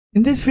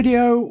In this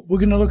video, we're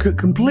going to look at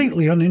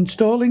completely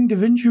uninstalling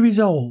DaVinci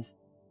Resolve.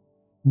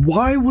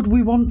 Why would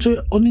we want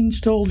to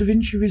uninstall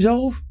DaVinci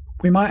Resolve?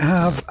 We might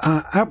have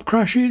our app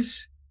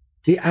crashes,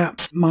 the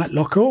app might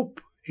lock up,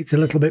 it's a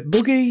little bit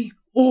buggy,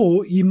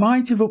 or you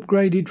might have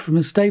upgraded from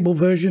a stable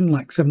version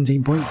like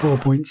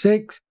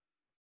 17.4.6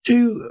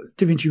 to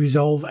DaVinci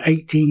Resolve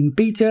 18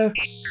 beta,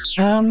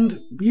 and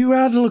you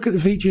had a look at the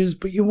features,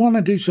 but you want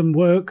to do some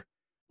work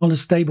on a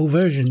stable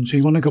version, so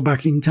you want to go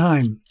back in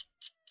time.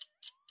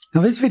 Now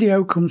this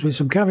video comes with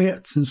some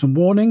caveats and some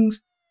warnings.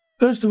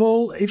 First of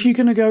all, if you're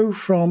going to go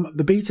from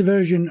the beta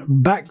version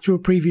back to a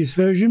previous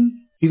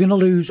version, you're going to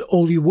lose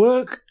all your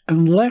work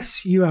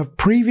unless you have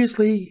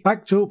previously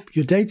backed up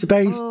your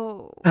database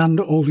and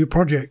all your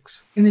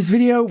projects. In this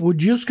video, we're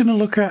just going to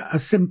look at a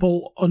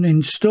simple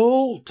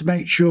uninstall to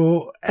make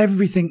sure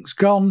everything's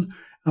gone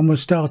and we're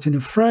starting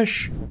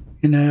afresh.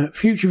 In a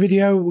future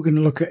video, we're going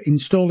to look at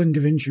installing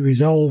DaVinci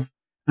Resolve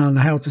and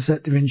how to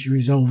set DaVinci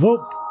Resolve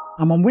up.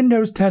 I'm on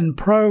Windows 10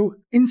 Pro.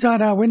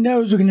 Inside our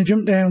Windows, we're going to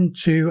jump down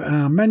to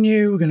our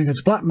menu. We're going to go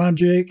to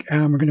Blackmagic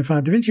and we're going to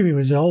find DaVinci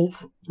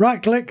Resolve.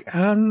 Right click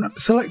and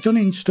select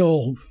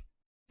Uninstall.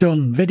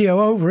 Done.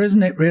 Video over,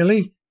 isn't it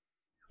really?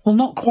 Well,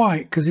 not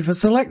quite, because if I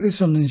select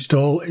this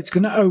uninstall, it's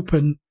going to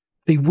open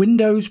the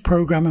Windows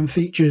Program and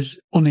Features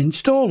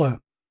Uninstaller.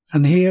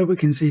 And here we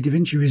can see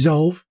DaVinci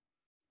Resolve.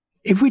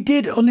 If we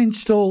did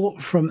uninstall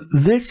from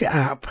this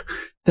app,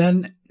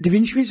 then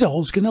DaVinci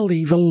Resolve is going to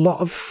leave a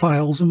lot of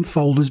files and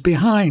folders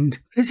behind.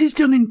 This is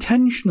done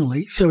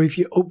intentionally, so if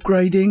you're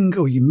upgrading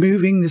or you're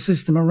moving the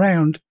system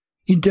around,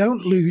 you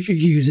don't lose your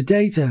user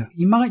data.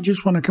 You might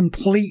just want a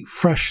complete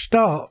fresh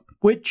start,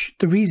 which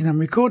the reason I'm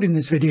recording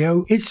this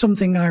video is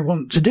something I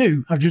want to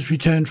do. I've just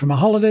returned from a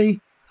holiday.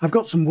 I've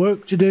got some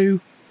work to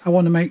do. I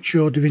want to make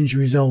sure DaVinci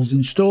Resolve is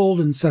installed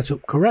and set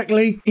up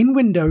correctly. In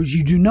Windows,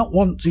 you do not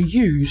want to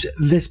use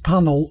this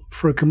panel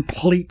for a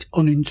complete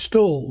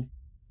uninstall.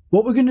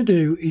 What we're going to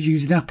do is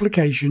use an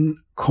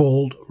application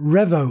called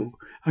Revo.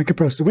 I could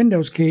press the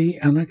Windows key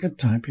and I could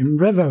type in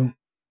Revo.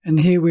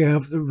 And here we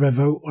have the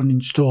Revo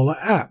Uninstaller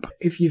app.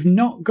 If you've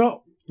not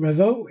got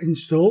Revo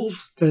installed,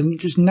 then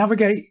just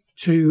navigate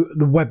to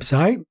the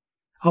website.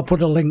 I'll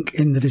put a link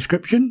in the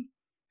description.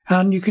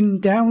 And you can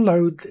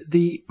download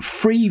the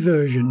free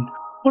version.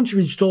 Once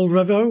you've installed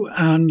Revo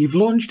and you've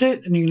launched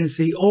it, then you're going to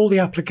see all the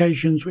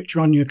applications which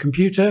are on your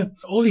computer.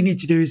 All you need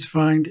to do is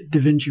find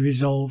DaVinci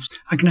Resolve.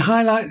 I can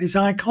highlight this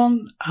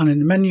icon and in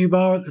the menu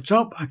bar at the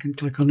top, I can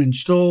click on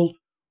Install,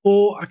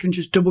 or I can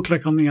just double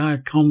click on the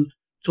icon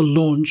to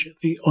launch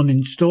the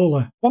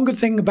uninstaller. One good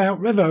thing about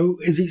Revo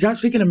is it's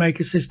actually going to make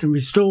a system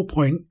restore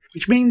point,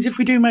 which means if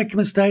we do make a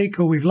mistake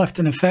or we've left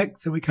an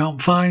effect that we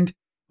can't find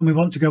and we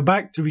want to go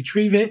back to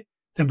retrieve it,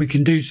 then we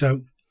can do so.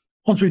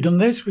 Once we've done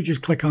this, we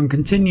just click on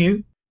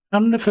Continue.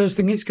 And the first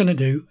thing it's going to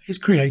do is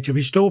create a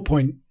restore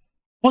point.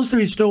 Once the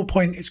restore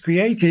point is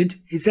created,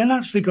 it's then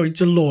actually going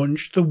to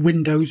launch the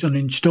Windows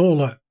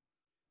Uninstaller.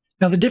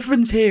 Now the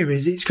difference here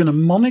is it's going to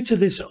monitor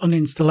this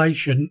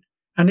uninstallation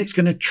and it's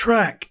going to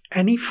track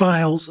any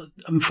files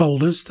and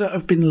folders that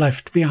have been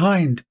left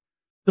behind.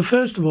 So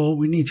first of all,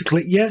 we need to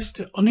click Yes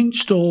to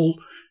uninstall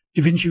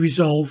DaVinci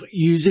Resolve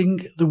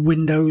using the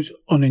Windows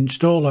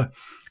Uninstaller.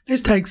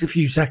 This takes a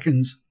few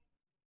seconds.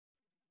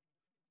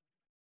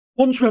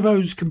 Once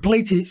Revo's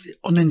completed its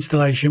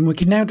uninstallation, we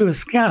can now do a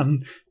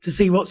scan to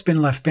see what's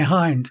been left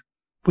behind.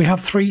 We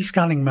have three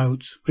scanning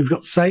modes. We've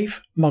got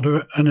Safe,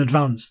 Moderate and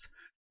Advanced.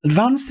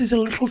 Advanced is a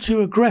little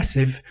too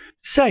aggressive.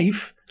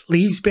 Safe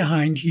leaves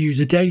behind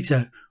user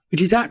data,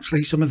 which is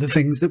actually some of the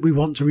things that we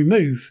want to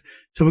remove.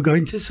 So we're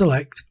going to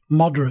select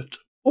Moderate.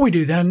 What we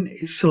do then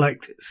is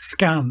select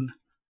Scan.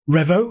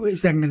 Revo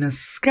is then going to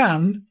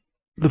scan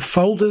the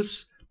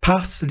folders,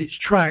 paths that it's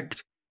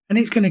tracked, and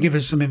it's going to give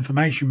us some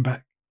information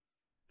back.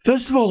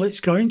 First of all,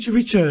 it's going to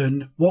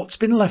return what's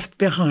been left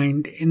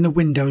behind in the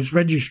Windows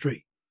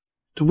registry.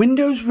 The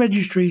Windows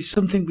registry is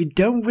something we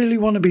don't really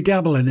want to be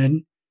dabbling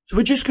in, so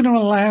we're just going to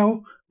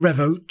allow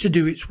Revo to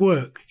do its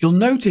work. You'll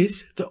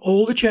notice that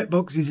all the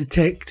checkboxes are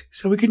ticked,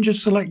 so we can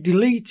just select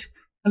Delete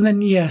and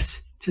then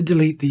Yes to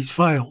delete these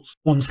files.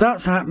 Once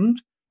that's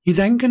happened, you're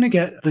then going to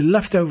get the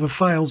leftover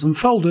files and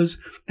folders.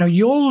 Now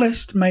your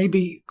list may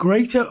be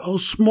greater or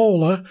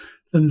smaller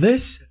than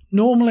this.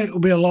 Normally it will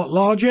be a lot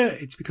larger.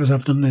 It's because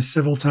I've done this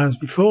several times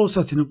before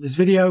setting up this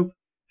video.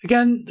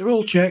 Again, they're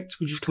all checked.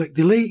 We just click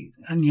Delete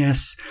and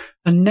Yes.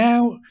 And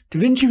now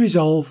DaVinci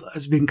Resolve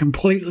has been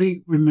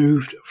completely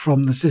removed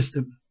from the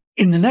system.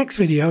 In the next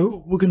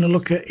video, we're going to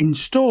look at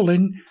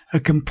installing a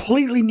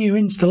completely new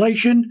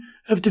installation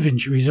of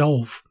DaVinci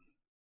Resolve.